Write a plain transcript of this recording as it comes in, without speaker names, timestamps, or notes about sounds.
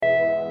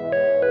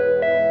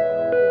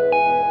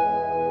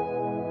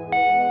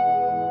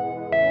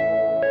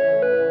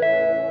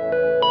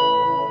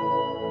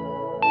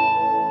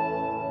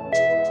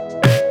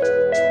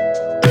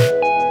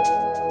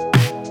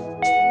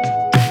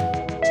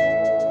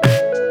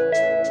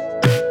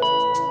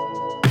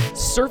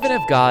servant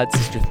of God,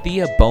 Sister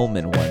Thea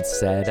Bowman once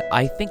said,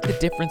 "I think the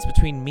difference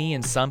between me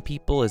and some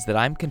people is that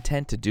I'm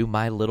content to do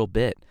my little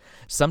bit.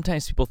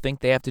 Sometimes people think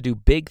they have to do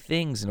big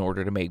things in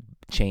order to make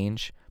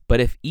change, but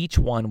if each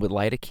one would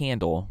light a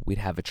candle, we'd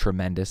have a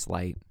tremendous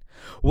light."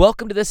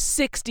 Welcome to the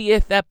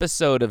 60th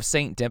episode of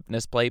St.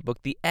 Dimphna's Playbook,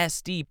 the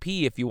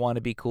SDP, if you want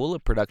to be cool, a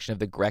production of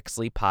the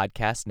Grexley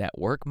Podcast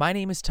Network. My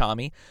name is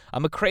Tommy.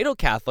 I'm a cradle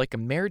Catholic, a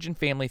marriage and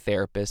family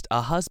therapist,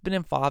 a husband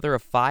and father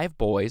of 5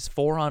 boys,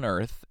 4 on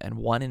earth and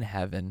 1 in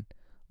heaven.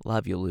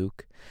 Love you,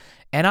 Luke.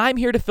 And I'm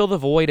here to fill the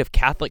void of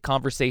Catholic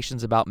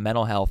conversations about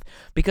mental health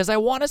because I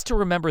want us to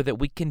remember that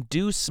we can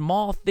do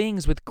small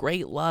things with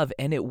great love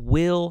and it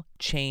will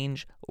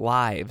change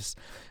lives.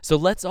 So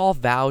let's all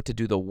vow to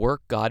do the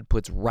work God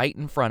puts right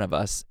in front of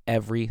us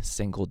every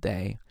single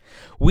day.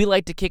 We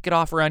like to kick it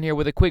off around here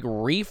with a quick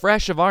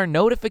refresh of our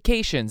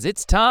notifications.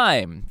 It's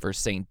time for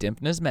St.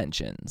 Dimphna's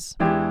Mentions.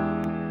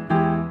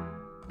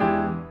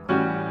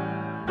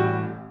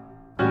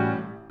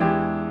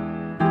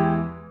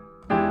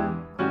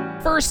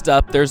 First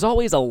up, there's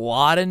always a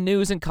lot of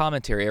news and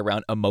commentary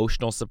around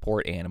emotional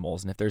support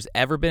animals, and if there's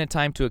ever been a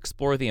time to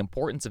explore the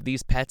importance of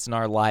these pets in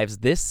our lives,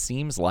 this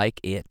seems like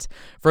it.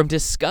 From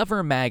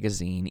Discover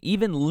magazine,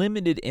 even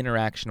limited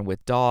interaction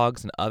with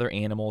dogs and other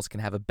animals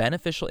can have a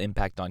beneficial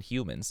impact on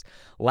humans.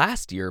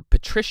 Last year,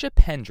 Patricia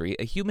Pendry,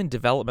 a human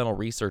developmental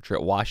researcher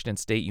at Washington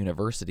State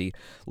University,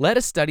 led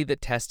a study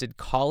that tested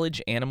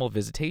college animal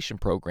visitation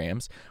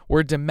programs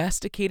where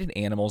domesticated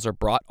animals are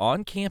brought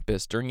on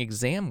campus during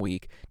exam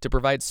week to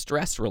provide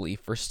stress relief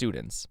for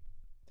students.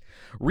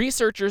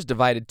 Researchers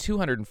divided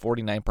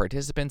 249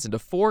 participants into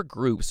 4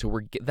 groups who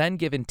were then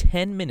given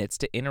 10 minutes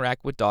to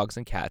interact with dogs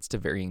and cats to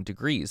varying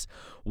degrees.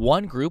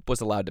 One group was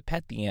allowed to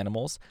pet the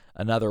animals,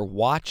 another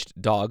watched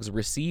dogs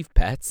receive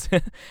pets,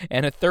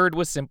 and a third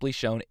was simply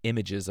shown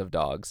images of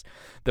dogs.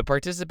 The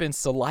participants'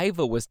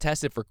 saliva was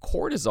tested for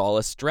cortisol,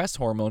 a stress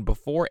hormone,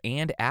 before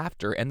and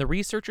after, and the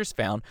researchers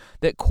found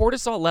that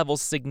cortisol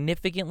levels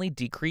significantly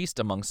decreased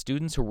among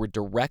students who were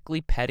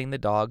directly petting the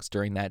dogs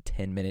during that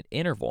 10-minute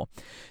interval.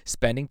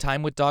 Spending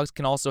time with dogs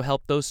can also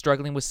help those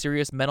struggling with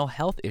serious mental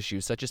health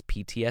issues such as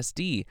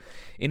PTSD.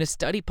 In a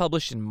study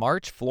published in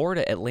March,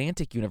 Florida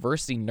Atlantic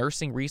University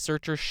nursing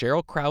researcher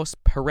Cheryl Krause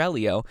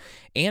Perelio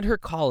and her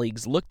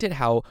colleagues looked at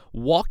how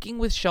walking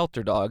with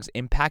shelter dogs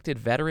impacted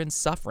veterans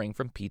suffering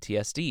from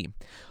PTSD.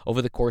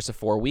 Over the course of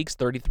 4 weeks,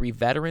 33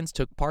 veterans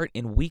took part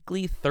in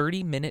weekly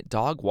 30-minute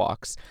dog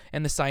walks,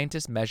 and the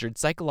scientists measured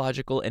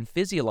psychological and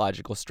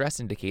physiological stress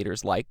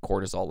indicators like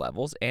cortisol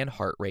levels and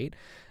heart rate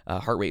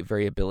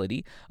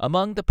variability.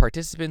 Among the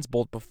participants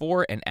both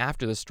before and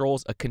after the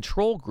strolls, a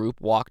control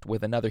group walked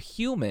with another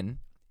human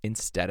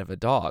instead of a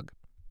dog.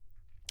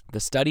 The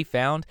study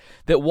found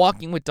that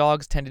walking with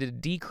dogs tended to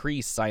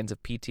decrease signs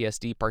of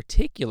PTSD,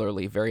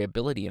 particularly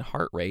variability in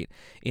heart rate,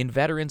 in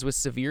veterans with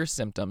severe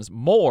symptoms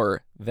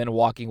more than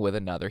walking with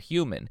another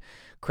human.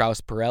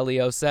 Krause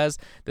Perelio says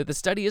that the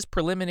study is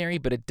preliminary,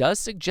 but it does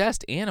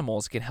suggest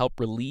animals can help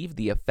relieve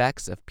the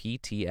effects of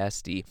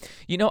PTSD.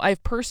 You know,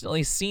 I've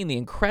personally seen the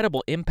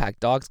incredible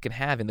impact dogs can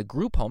have in the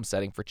group home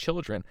setting for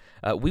children.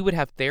 We would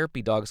have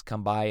therapy dogs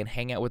come by and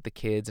hang out with the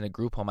kids in a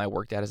group home I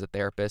worked at as a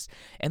therapist,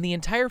 and the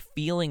entire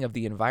feeling of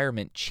the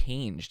environment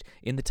changed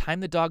in the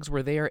time the dogs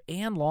were there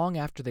and long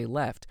after they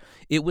left.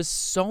 It was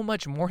so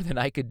much more than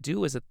I could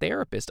do as a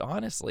therapist,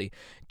 honestly.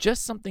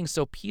 Just something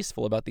so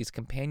peaceful about these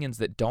companions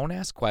that don't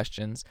ask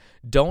questions,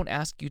 don't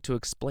ask you to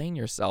explain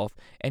yourself,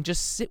 and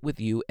just sit with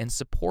you and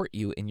support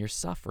you in your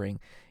suffering.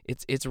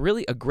 It's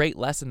really a great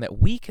lesson that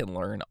we can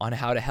learn on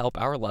how to help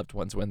our loved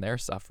ones when they're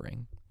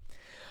suffering.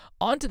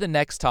 On to the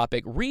next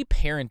topic.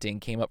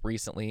 Reparenting came up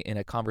recently in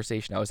a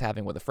conversation I was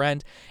having with a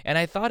friend, and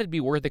I thought it'd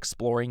be worth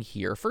exploring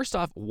here. First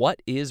off,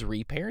 what is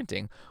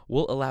reparenting?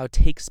 We'll allow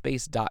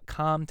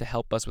takespace.com to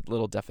help us with a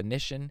little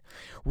definition.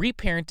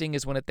 Reparenting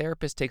is when a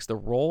therapist takes the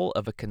role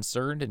of a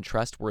concerned and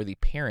trustworthy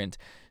parent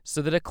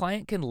so that a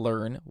client can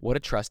learn what a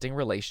trusting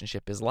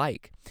relationship is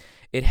like.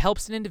 It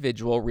helps an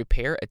individual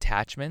repair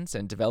attachments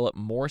and develop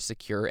more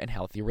secure and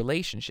healthy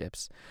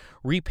relationships.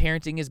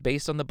 Reparenting is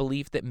based on the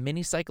belief that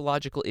many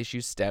psychological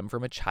issues stem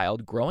from a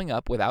child growing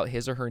up without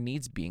his or her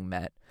needs being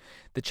met.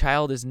 The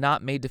child is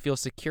not made to feel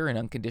secure and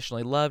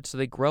unconditionally loved, so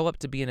they grow up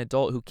to be an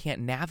adult who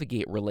can't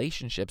navigate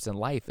relationships and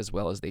life as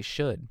well as they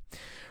should.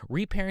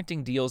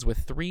 Reparenting deals with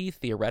 3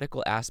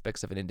 theoretical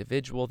aspects of an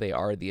individual. They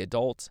are the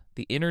adult,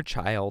 the inner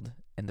child,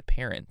 and the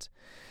parent.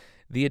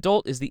 The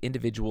adult is the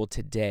individual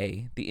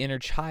today. The inner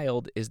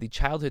child is the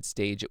childhood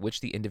stage at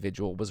which the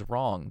individual was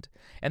wronged.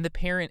 And the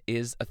parent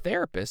is a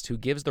therapist who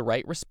gives the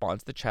right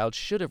response the child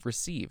should have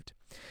received.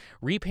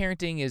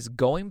 Reparenting is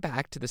going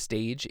back to the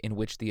stage in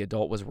which the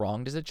adult was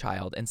wronged as a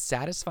child and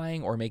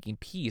satisfying or making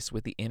peace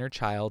with the inner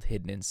child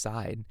hidden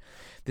inside.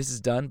 This is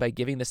done by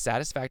giving the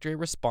satisfactory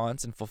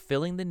response and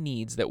fulfilling the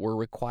needs that were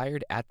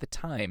required at the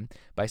time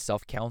by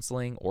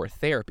self-counseling or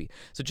therapy.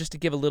 So just to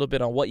give a little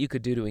bit on what you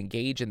could do to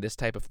engage in this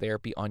type of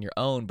therapy on your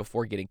own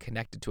before getting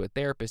connected to a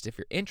therapist, if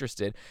you're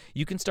interested,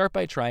 you can start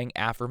by trying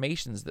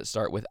affirmations that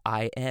start with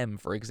I am.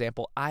 For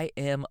example, I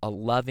am a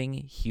loving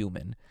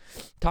human.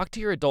 Talk to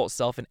your adult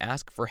self and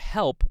ask for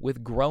help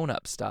with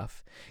grown-up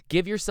stuff.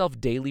 Give yourself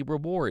daily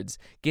rewards.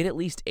 Get at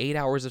least 8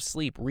 hours of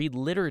sleep. Read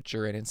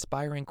literature and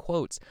inspiring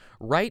quotes.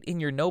 Write in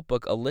your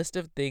notebook a list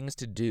of things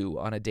to do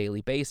on a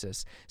daily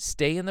basis.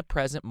 Stay in the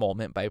present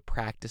moment by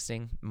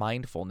practicing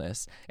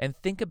mindfulness and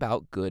think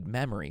about good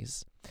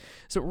memories.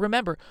 So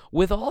remember,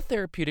 with all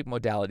therapeutic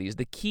modalities,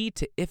 the key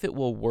to if it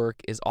will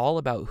work is all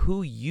about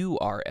who you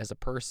are as a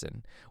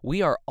person.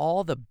 We are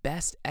all the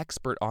best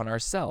expert on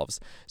ourselves,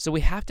 so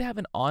we have to have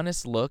an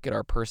honest look at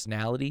our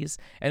personalities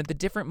and at the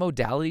different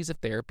modalities of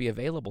therapy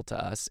available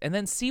to us, and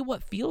then see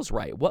what feels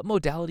right, what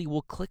modality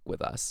will click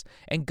with us,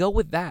 and go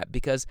with that,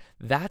 because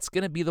that's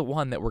going to be the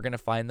one that we're going to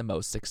find the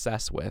most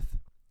success with.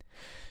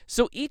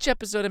 So each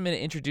episode, I'm going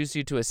to introduce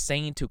you to a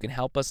saint who can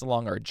help us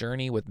along our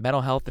journey with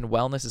mental health and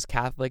wellness as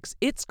Catholics.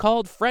 It's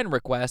called Friend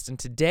Request, and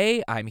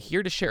today I'm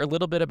here to share a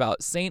little bit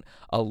about Saint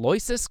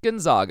Aloysius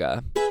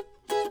Gonzaga.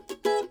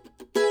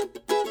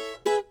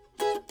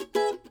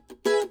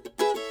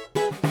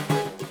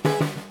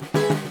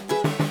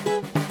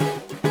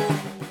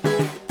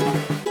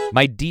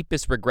 My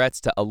deepest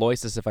regrets to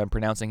Aloysius if I'm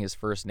pronouncing his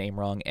first name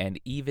wrong, and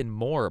even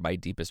more my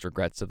deepest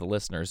regrets to the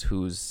listeners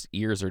whose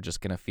ears are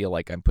just going to feel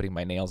like I'm putting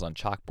my nails on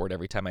chalkboard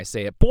every time I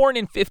say it. Born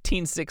in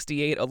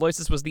 1568,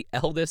 Aloysius was the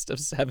eldest of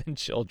 7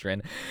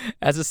 children.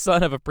 As a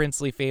son of a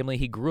princely family,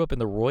 he grew up in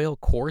the royal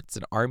courts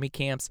and army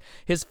camps.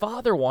 His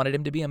father wanted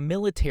him to be a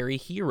military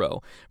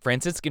hero.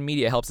 Franciscan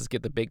media helps us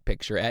get the big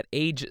picture. At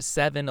age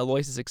 7,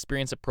 Aloysius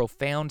experienced a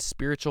profound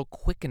spiritual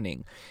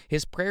quickening.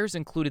 His prayers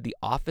included the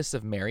Office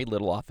of Mary,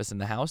 little office in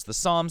the house, the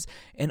Psalms,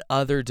 and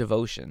other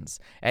devotions.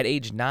 At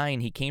age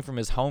 9, he came from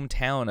his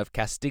hometown of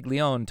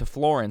Castiglione to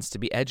Florence to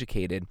be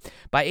educated.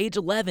 By age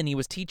 11, he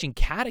was teaching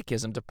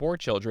catechism to poor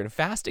children,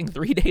 fasting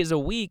 3 days a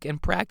week,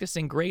 and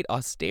practicing great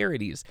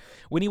austerities.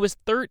 When he was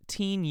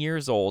 13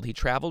 years old, he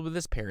traveled with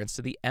his parents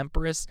to the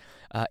Empress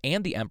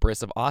and the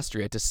Empress of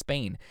Austria to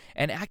Spain,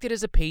 and acted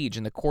as a page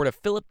in the court of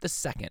Philip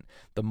II.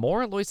 The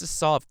more Aloysius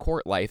saw of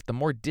court life, the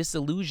more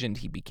disillusioned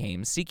he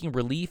became, seeking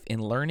relief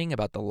in learning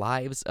about the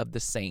lives of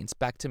the saints.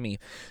 Back to me.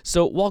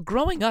 So while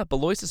growing up,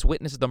 Aloysius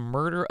witnessed the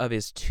murder of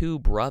his 2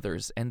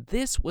 brothers, and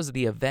this was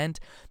the event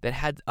that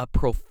had a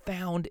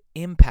profound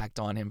impact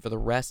on him for the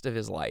rest of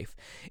his life.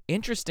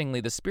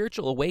 Interestingly, the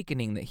spiritual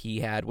awakening that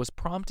he had was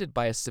prompted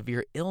by a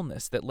severe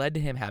illness that led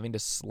to him having to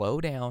slow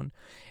down,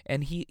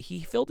 and he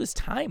filled his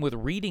time with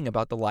reading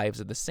about the lives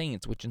of the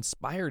saints, which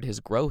inspired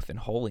his growth in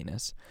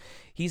holiness.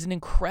 He's an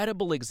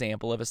incredible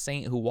example of a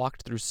saint who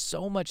walked through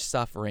so much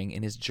suffering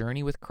in his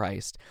journey with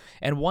Christ,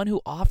 and one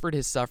who offered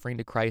his suffering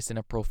to Christ in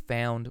a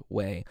profound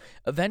way,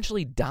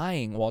 eventually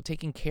dying while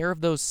taking care of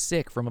those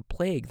sick from a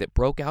plague that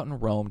broke out in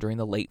Rome during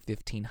the late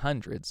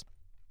 1500s.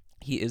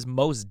 He is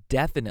most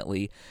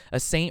definitely a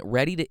saint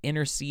ready to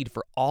intercede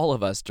for all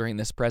of us during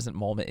this present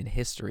moment in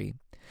history.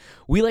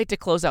 We like to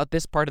close out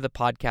this part of the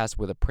podcast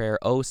with a prayer,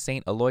 O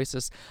Saint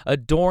Aloysius,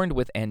 adorned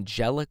with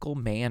angelical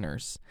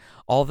manners.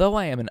 Although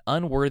I am an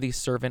unworthy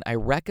servant, I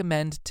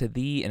recommend to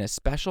thee in a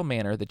special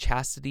manner the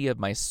chastity of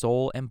my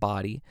soul and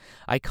body.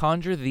 I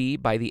conjure thee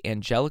by thy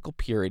angelical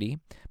purity,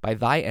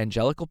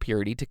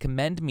 to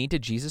commend me to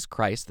Jesus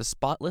Christ, the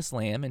spotless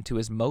Lamb, and to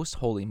his most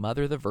holy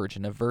Mother, the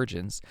Virgin of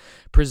Virgins.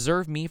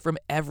 Preserve me from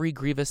every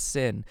grievous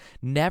sin.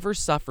 Never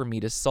suffer me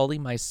to sully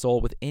my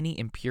soul with any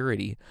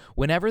impurity.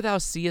 Whenever thou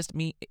seest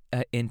me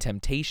in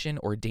temptation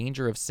or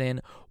danger of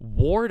sin,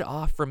 ward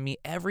off from me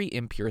every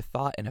impure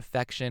thought and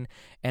affection,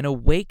 and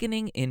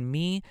awakening in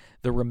me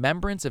the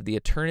remembrance of the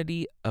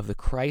eternity of the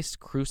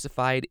Christ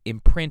crucified,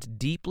 imprint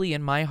deeply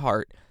in my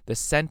heart the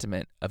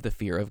sentiment of the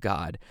fear of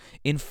God.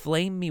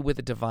 Inflame me with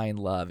a divine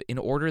love, in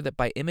order that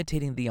by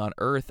imitating thee on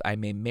earth I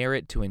may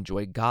merit to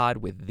enjoy God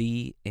with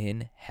thee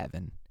in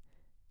heaven.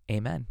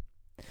 Amen.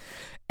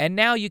 And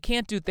now, you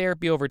can't do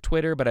therapy over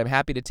Twitter, but I'm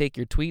happy to take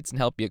your tweets and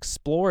help you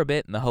explore a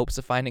bit in the hopes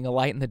of finding a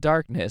light in the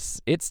darkness.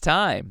 It's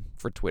time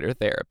for Twitter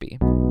therapy.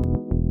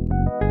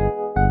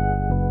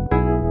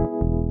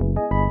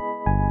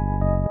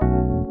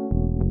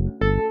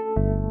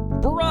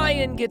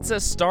 Brian gets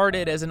us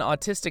started. As an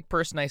autistic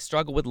person, I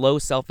struggle with low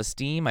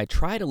self-esteem. I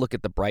try to look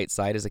at the bright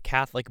side as a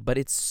Catholic, but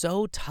it's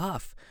so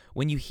tough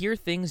when you hear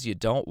things you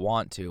don't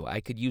want to. I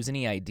could use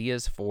any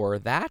ideas for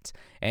that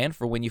and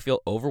for when you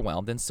feel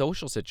overwhelmed in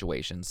social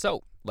situations.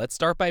 So let's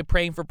start by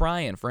praying for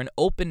Brian, for an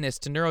openness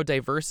to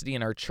neurodiversity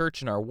in our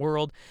church and our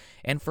world,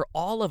 and for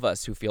all of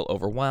us who feel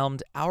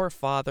overwhelmed. Our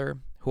Father,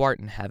 who art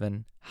in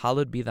heaven,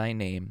 hallowed be thy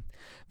name.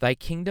 Thy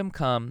kingdom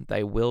come,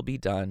 thy will be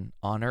done,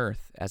 on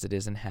earth as it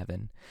is in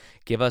heaven.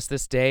 Give us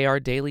this day our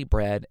daily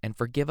bread, and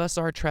forgive us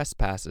our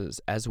trespasses,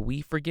 as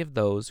we forgive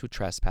those who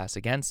trespass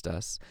against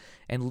us.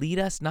 And lead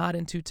us not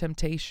into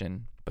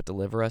temptation, but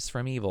deliver us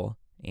from evil.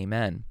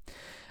 Amen.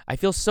 I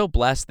feel so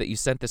blessed that you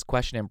sent this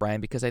question in, Brian,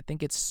 because I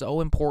think it's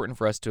so important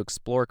for us to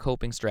explore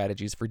coping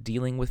strategies for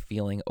dealing with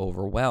feeling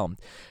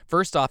overwhelmed.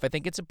 First off, I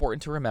think it's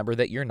important to remember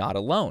that you're not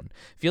alone.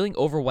 Feeling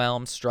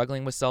overwhelmed,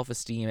 struggling with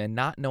self-esteem, and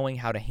not knowing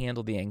how to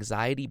handle the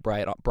anxiety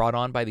brought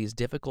on by these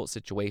difficult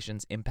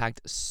situations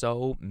impact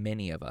so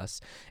many of us.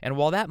 And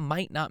while that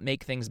might not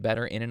make things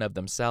better in and of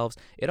themselves,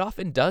 it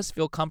often does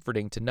feel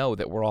comforting to know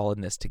that we're all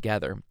in this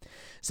together.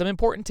 Some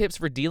important tips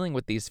for dealing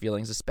with these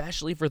feelings,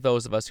 especially for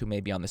those of us who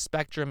may be on the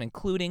spectrum,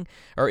 include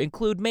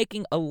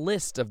making a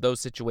list of those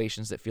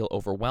situations that feel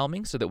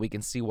overwhelming so that we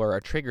can see where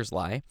our triggers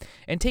lie,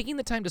 and taking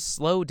the time to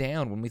slow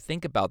down when we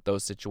think about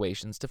those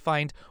situations to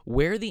find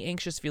where the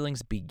anxious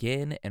feelings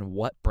begin and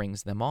what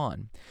brings them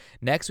on.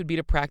 Next would be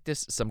to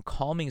practice some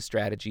calming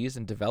strategies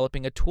and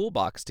developing a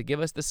toolbox to give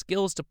us the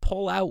skills to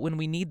pull out when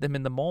we need them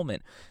in the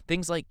moment.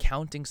 Things like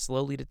counting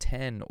slowly to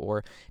 10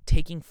 or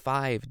taking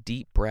 5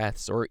 deep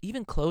breaths or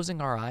even closing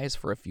our eyes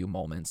for a few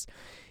moments.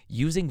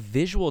 Using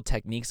visual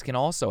techniques can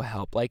also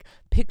help, like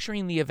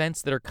picturing the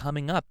events that are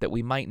coming up that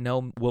we might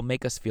know will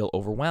make us feel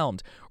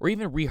overwhelmed, or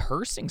even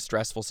rehearsing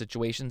stressful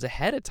situations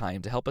ahead of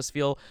time to help us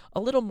feel a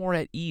little more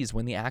at ease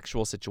when the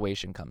actual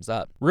situation comes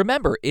up.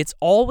 Remember, it's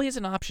always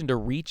an option to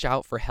reach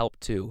out for help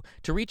too,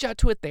 to reach out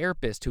to a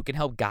therapist who can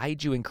help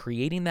guide you in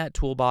creating that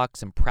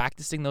toolbox and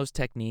practicing those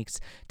techniques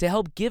to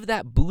help give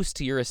that boost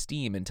to your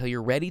esteem until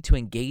you're ready to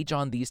engage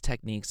on these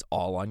techniques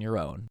all on your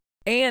own.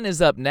 Anne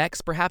is up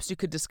next. Perhaps you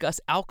could discuss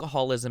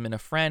alcoholism in a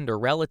friend or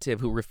relative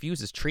who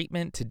refuses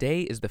treatment.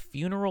 Today is the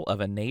funeral of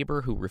a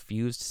neighbor who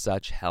refused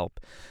such help.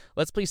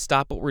 Let's please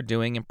stop what we're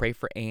doing and pray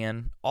for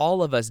Anne,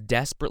 all of us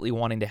desperately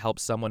wanting to help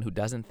someone who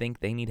doesn't think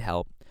they need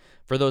help,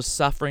 for those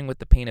suffering with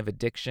the pain of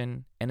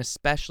addiction, and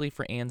especially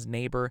for Anne's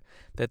neighbor,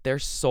 that their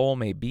soul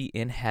may be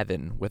in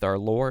heaven with our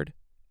Lord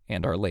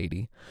and Our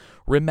Lady.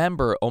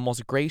 Remember, O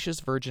most gracious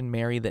Virgin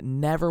Mary, that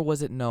never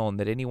was it known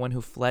that anyone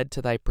who fled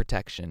to thy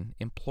protection,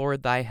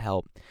 implored thy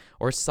help,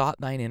 or sought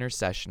thine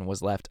intercession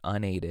was left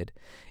unaided.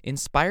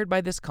 Inspired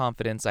by this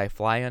confidence, I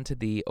fly unto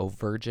thee, O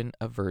Virgin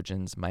of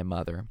Virgins, my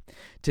mother.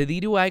 To thee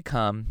do I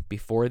come,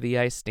 before thee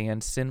I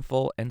stand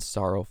sinful and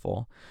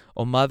sorrowful.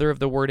 O Mother of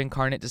the Word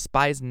incarnate,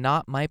 despise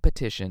not my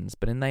petitions,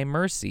 but in thy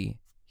mercy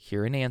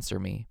hear and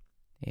answer me.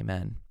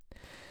 Amen.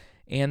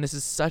 And this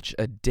is such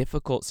a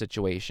difficult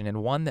situation,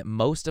 and one that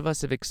most of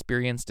us have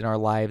experienced in our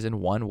lives in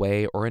one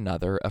way or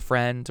another. A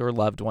friend or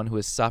loved one who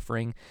is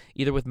suffering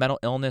either with mental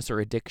illness or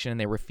addiction,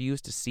 and they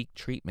refuse to seek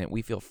treatment.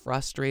 We feel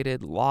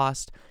frustrated,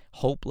 lost,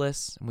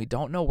 hopeless, and we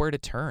don't know where to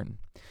turn.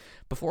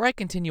 Before I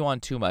continue on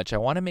too much, I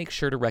want to make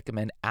sure to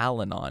recommend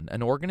Al-Anon,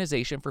 an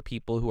organization for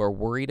people who are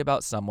worried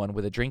about someone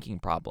with a drinking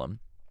problem.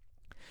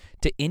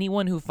 To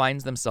anyone who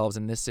finds themselves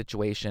in this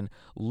situation,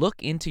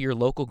 look into your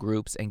local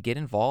groups and get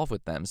involved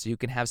with them so you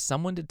can have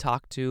someone to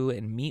talk to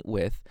and meet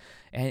with,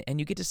 and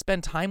you get to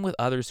spend time with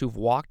others who've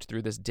walked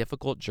through this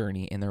difficult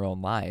journey in their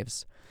own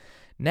lives.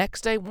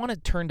 Next, I want to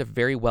turn to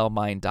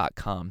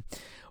verywellmind.com.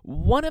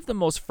 One of the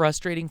most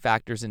frustrating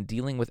factors in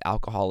dealing with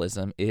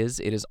alcoholism is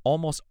it is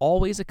almost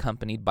always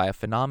accompanied by a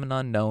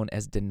phenomenon known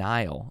as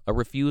denial, a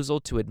refusal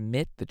to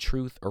admit the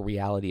truth or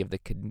reality of the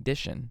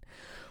condition.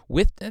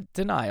 With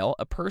denial,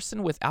 a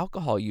person with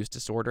alcohol use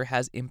disorder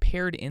has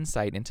impaired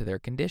insight into their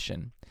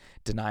condition.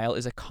 Denial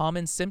is a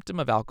common symptom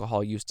of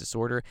alcohol use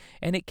disorder,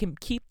 and it can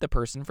keep the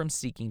person from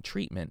seeking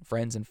treatment.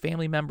 Friends and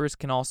family members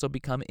can also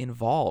become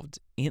involved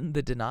in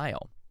the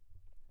denial.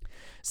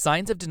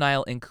 Signs of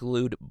denial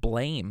include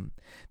blame.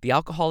 The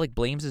alcoholic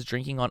blames his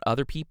drinking on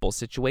other people,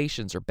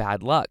 situations, or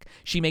bad luck.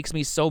 She makes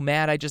me so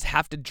mad I just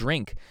have to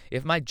drink.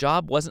 If my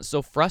job wasn't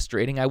so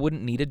frustrating, I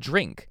wouldn't need a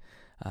drink.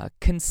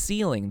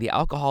 Concealing. The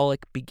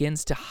alcoholic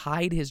begins to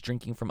hide his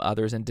drinking from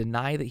others and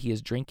deny that he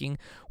is drinking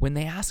when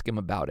they ask him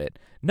about it.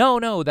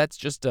 No, that's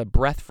just a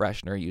breath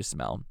freshener you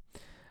smell.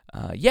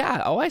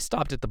 I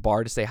stopped at the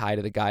bar to say hi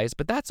to the guys,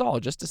 but that's all,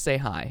 just to say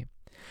hi.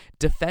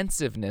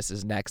 Defensiveness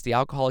is next. The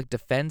alcoholic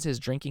defends his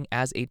drinking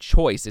as a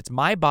choice. It's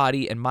my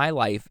body and my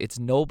life. It's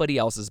nobody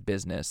else's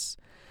business.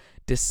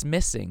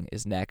 Dismissing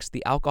is next.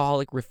 The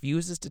alcoholic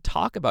refuses to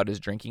talk about his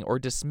drinking or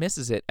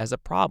dismisses it as a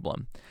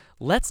problem.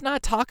 Let's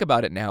not talk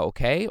about it now,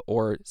 okay?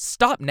 Or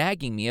stop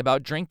nagging me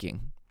about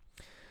drinking.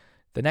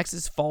 The next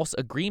is false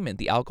agreement.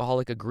 The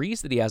alcoholic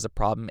agrees that he has a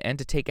problem and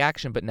to take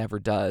action but never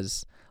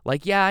does.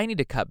 Like, I need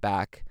to cut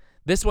back.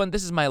 This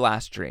is my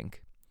last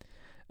drink.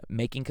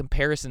 Making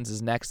comparisons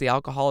is next. The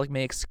alcoholic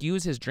may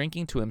excuse his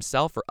drinking to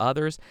himself or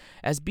others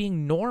as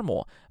being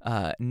normal,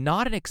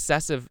 not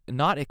excessive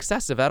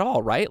at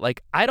all, right?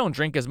 Like, I don't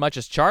drink as much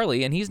as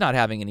Charlie and he's not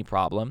having any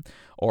problem,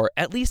 or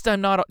at least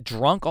I'm not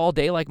drunk all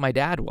day like my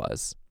dad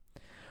was.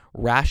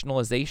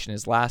 Rationalization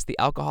is last. The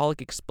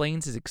alcoholic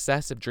explains his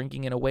excessive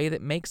drinking in a way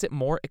that makes it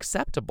more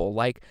acceptable,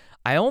 like,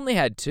 I only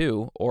had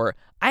 2, or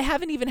I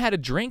haven't even had a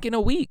drink in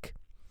a week.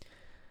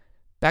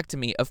 Back to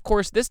me. Of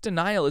course, this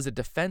denial is a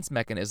defense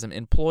mechanism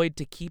employed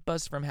to keep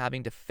us from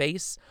having to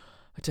face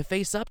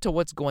up to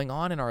what's going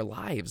on in our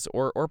lives,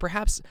 or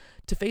perhaps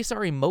to face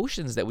our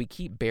emotions that we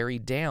keep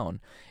buried down.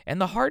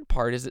 And the hard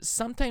part is that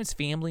sometimes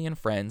family and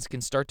friends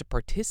can start to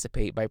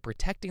participate by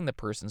protecting the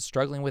person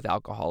struggling with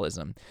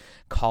alcoholism,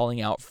 calling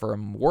out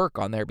from work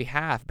on their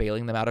behalf,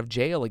 bailing them out of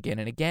jail again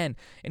and again,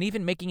 and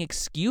even making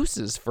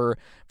excuses for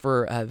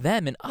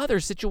them in other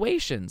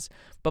situations.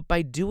 But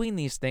by doing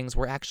these things,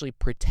 we're actually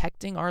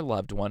protecting our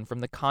loved one from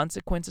the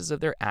consequences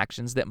of their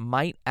actions that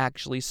might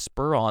actually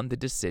spur on the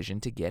decision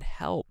to get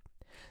help.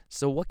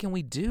 So what can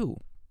we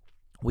do?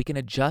 We can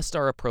adjust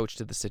our approach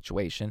to the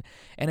situation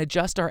and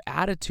adjust our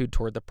attitude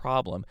toward the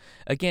problem.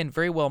 Again,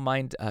 Very Well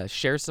Mind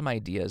shares some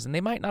ideas, and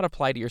they might not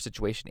apply to your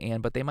situation,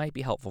 Anne, but they might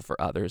be helpful for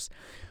others.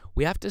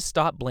 We have to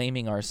stop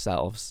blaming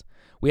ourselves.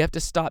 We have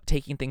to stop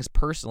taking things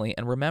personally,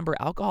 and remember,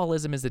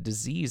 alcoholism is a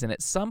disease, and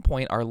at some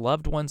point, our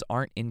loved ones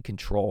aren't in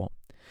control.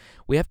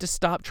 We have to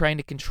stop trying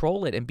to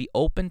control it and be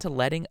open to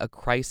letting a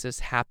crisis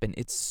happen.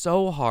 It's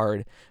so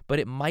hard, but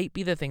it might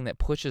be the thing that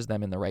pushes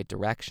them in the right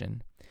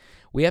direction.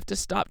 We have to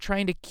stop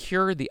trying to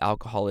cure the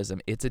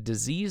alcoholism. It's a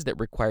disease that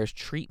requires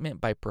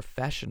treatment by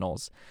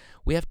professionals.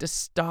 We have to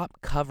stop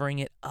covering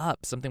it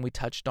up, something we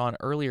touched on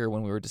earlier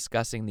when we were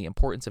discussing the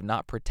importance of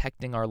not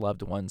protecting our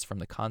loved ones from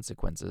the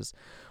consequences.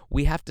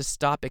 We have to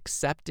stop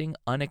accepting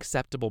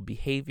unacceptable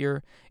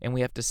behavior, and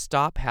we have to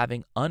stop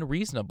having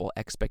unreasonable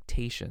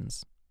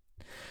expectations.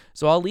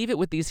 So I'll leave it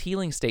with these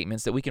healing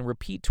statements that we can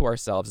repeat to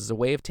ourselves as a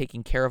way of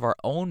taking care of our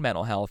own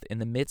mental health in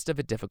the midst of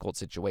a difficult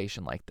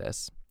situation like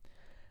this.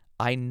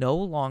 I no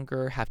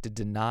longer have to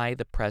deny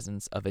the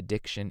presence of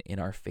addiction in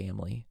our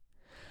family.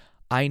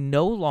 I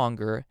no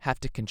longer have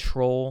to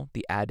control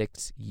the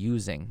addict's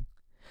using.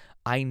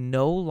 I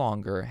no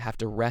longer have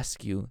to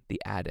rescue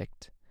the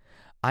addict.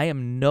 I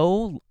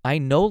no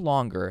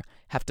longer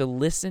have to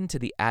listen to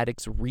the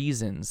addict's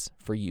reasons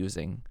for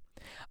using.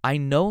 I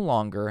no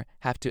longer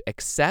have to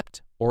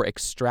accept or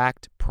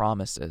extract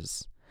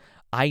promises.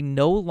 I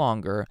no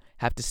longer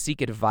have to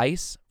seek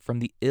advice from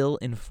the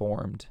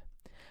ill-informed.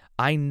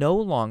 I no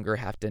longer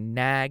have to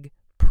nag,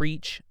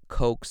 preach,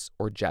 coax,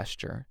 or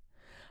gesture.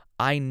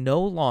 I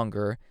no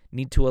longer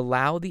need to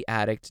allow the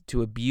addict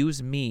to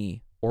abuse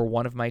me or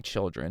one of my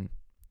children.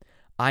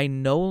 I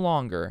no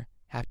longer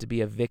have to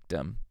be a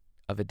victim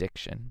of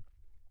addiction.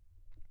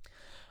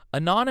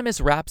 Anonymous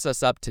wraps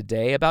us up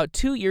today. About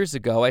 2 years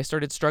ago, I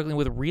started struggling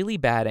with really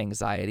bad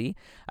anxiety.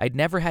 I'd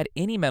never had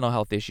any mental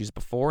health issues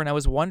before, and I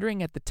was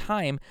wondering at the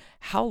time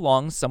how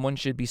long someone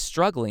should be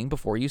struggling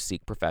before you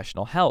seek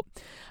professional help.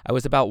 I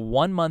was about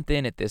 1 month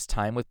in at this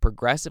time with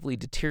progressively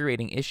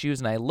deteriorating issues,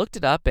 and I looked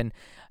it up, and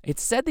it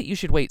said that you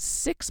should wait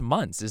 6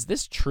 months. Is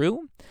this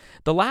true?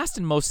 The last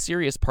and most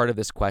serious part of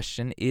this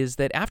question is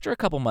that after a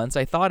couple months,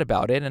 I thought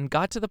about it and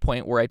got to the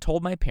point where I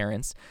told my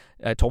parents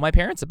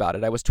about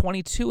it. I was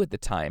 22 at the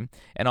time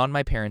and on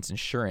my parents'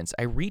 insurance.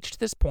 I reached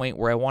this point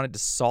where I wanted to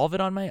solve it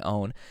on my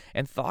own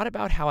and thought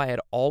about how I had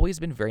always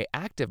been very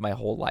active my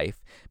whole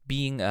life,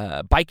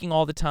 biking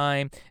all the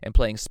time and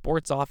playing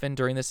sports often.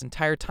 During this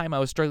entire time I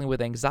was struggling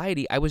with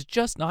anxiety, I was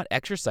just not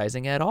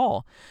exercising at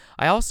all.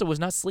 I also was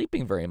not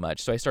sleeping very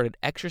much, so I started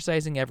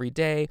exercising every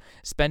day,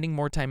 spending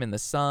more time in the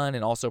sun,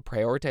 and also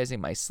prioritizing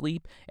my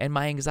sleep, and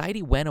my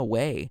anxiety went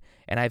away,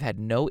 and I've had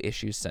no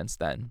issues since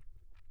then.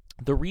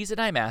 The reason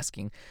I'm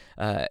asking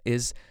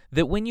is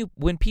that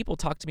when people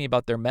talk to me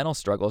about their mental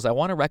struggles, I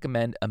want to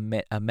recommend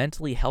a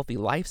mentally healthy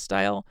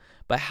lifestyle,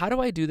 but how do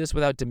I do this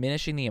without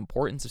diminishing the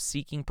importance of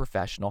seeking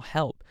professional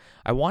help?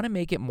 I want to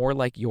make it more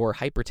like your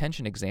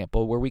hypertension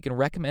example, where we can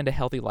recommend a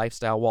healthy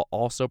lifestyle while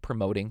also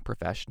promoting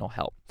professional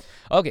help.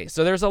 Okay,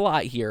 so there's a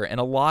lot here and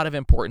a lot of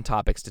important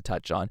topics to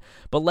touch on,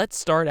 but let's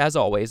start, as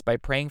always, by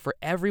praying for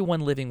everyone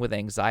living with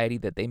anxiety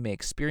that they may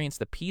experience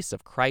the peace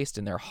of Christ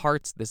in their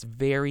hearts this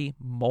very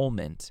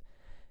moment.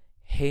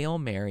 Hail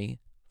Mary,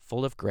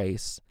 full of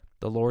grace,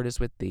 the Lord is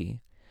with thee.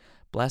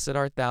 Blessed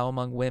art thou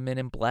among women,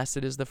 and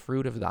blessed is the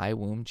fruit of thy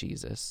womb,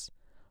 Jesus.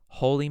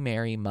 Holy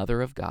Mary,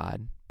 Mother of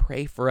God,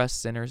 pray for us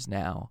sinners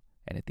now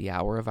and at the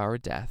hour of our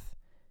death.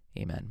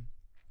 Amen.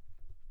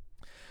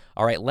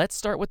 All right, let's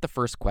start with the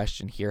first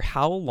question here.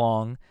 How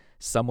long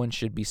someone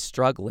should be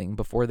struggling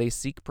before they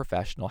seek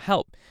professional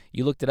help?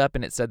 You looked it up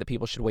and it said that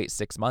people should wait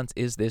 6 months.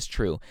 Is this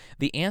true?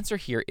 The answer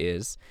here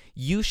is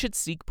you should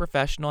seek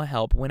professional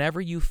help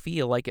whenever you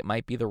feel like it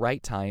might be the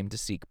right time to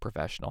seek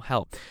professional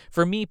help.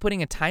 For me,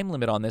 putting a time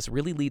limit on this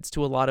really leads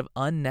to a lot of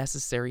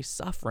unnecessary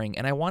suffering,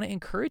 and I want to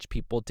encourage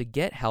people to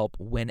get help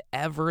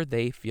whenever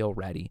they feel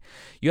ready.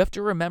 You have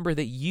to remember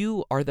that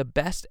you are the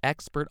best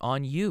expert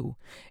on you,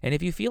 and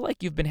if you feel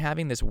like you've been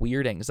having this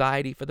weird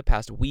anxiety for the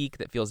past week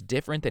that feels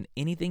different than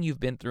anything you've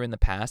been through in the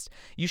past,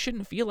 you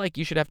shouldn't feel like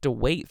you should have to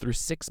wait through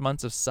 6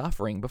 months of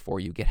suffering before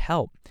you get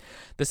help.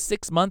 The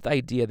 6-month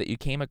idea that you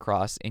came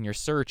across in your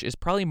search is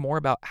probably more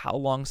about how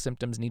long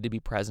symptoms need to be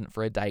present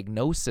for a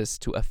diagnosis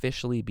to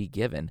officially be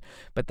given,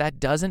 but that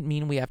doesn't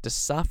mean we have to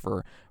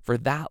suffer for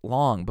that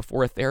long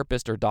before a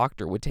therapist or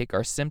doctor would take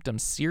our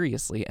symptoms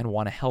seriously and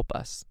want to help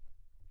us.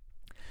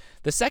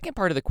 The second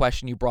part of the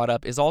question you brought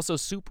up is also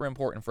super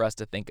important for us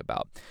to think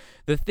about.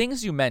 The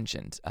things you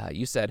mentioned,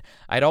 you said,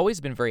 I'd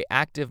always been very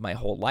active my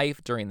whole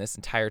life. During this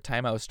entire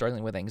time, I was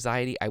struggling with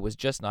anxiety. I was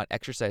just not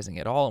exercising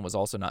at all and was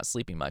also not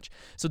sleeping much.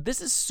 So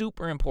this is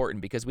super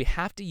important because we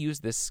have to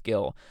use this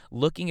skill,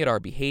 looking at our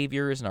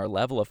behaviors and our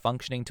level of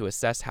functioning to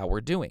assess how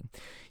we're doing.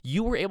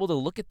 You were able to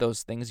look at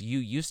those things you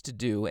used to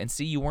do and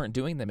see you weren't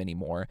doing them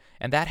anymore,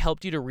 and that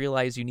helped you to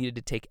realize you needed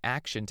to take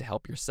action to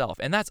help yourself.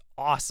 And that's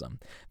awesome.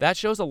 That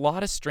shows a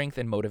lot of strength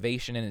and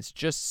motivation, and it's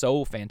just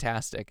so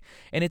fantastic.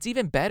 And it's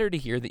even better to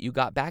hear that you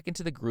got back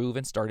into the groove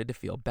and started to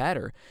feel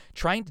better.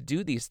 Trying to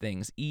do these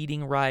things,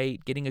 eating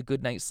right, getting a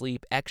good night's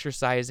sleep,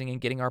 exercising, and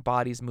getting our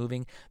bodies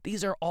moving,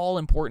 these are all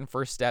important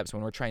first steps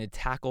when we're trying to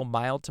tackle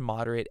mild to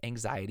moderate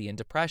anxiety and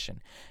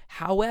depression.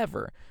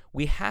 However,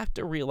 we have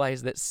to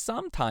realize that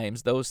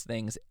sometimes those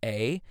things,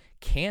 A,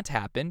 can't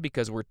happen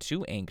because we're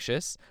too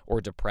anxious or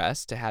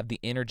depressed to have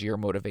the energy or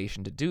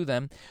motivation to do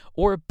them,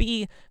 or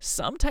B,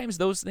 sometimes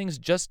those things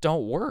just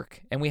don't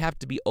work, and we have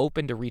to be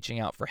open to reaching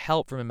out for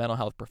help from a mental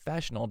health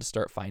professional to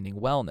start finding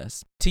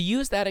wellness. To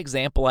use that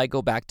example I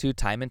go back to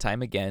time and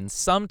time again,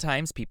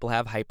 sometimes people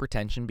have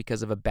hypertension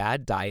because of a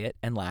bad diet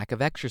and lack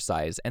of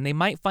exercise, and they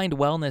might find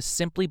wellness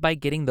simply by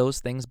getting those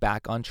things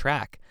back on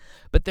track.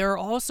 But there are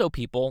also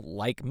people,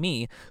 like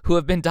me, who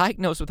have been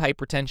diagnosed with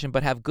hypertension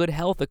but have good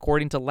health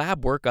according to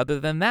lab work other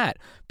than that,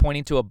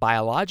 pointing to a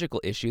biological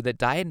issue that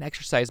diet and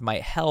exercise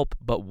might help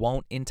but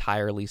won't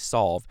entirely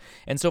solve.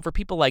 And so for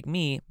people like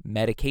me,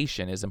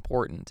 medication is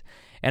important.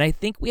 And I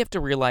think we have to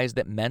realize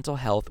that mental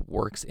health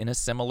works in a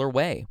similar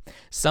way.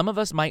 Some of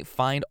us might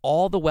find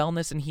all the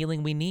wellness and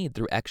healing we need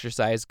through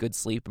exercise, good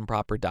sleep, and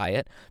proper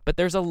diet, but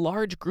there's a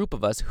large group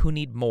of us who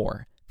need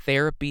more: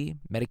 therapy,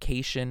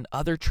 medication,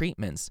 other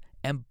treatments,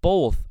 and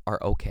both are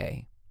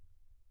okay.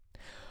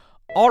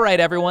 All right,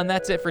 everyone,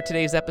 that's it for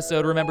today's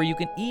episode. Remember, you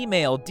can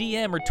email,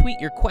 DM, or tweet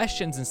your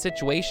questions and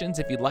situations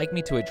if you'd like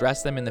me to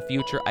address them in the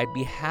future. I'd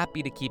be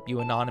happy to keep you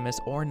anonymous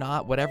or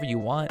not, whatever you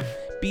want.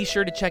 Be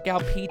sure to check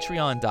out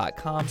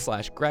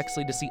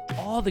patreon.com/Grexley to see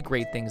all the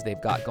great things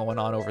they've got going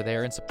on over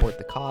there and support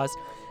the cause.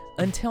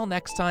 Until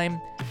next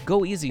time,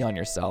 go easy on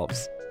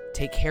yourselves.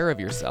 Take care of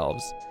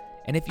yourselves.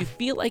 And if you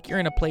feel like you're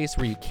in a place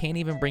where you can't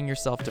even bring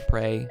yourself to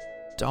pray,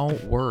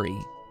 don't worry.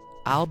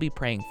 I'll be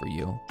praying for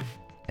you.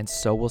 And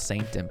so will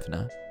Saint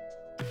Dymphna.